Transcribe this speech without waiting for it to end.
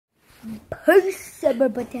Peace,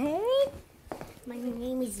 everybody. My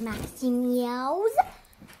name is Maximios.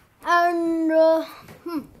 And,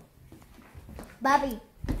 Bobby,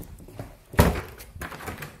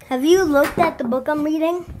 have you looked at the book I'm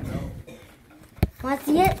reading? No. Want to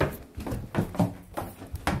see it?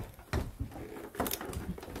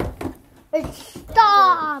 It's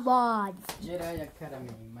Star Wars. Jedi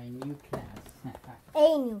Academy, my new class.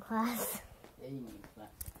 A new class. A new class.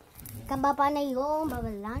 Kambapa na yung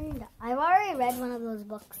Babalanda. I've already read one of those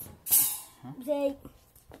books. Huh?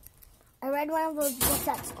 I read one of those books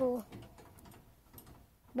at school.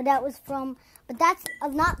 But that's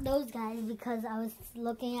not those guys because I was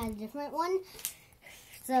looking at a different one.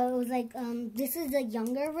 So it was like, this is a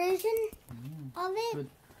younger version of it. Good.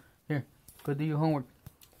 Here, go do your homework.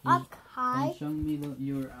 Okay. And show me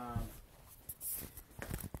your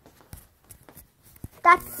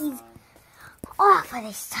That's easy. All for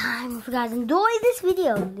this time. If you guys enjoyed this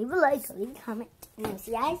video, leave a like, leave a comment, and I'll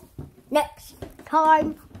see you guys next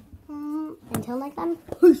time. Until next time,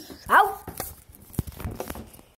 peace out.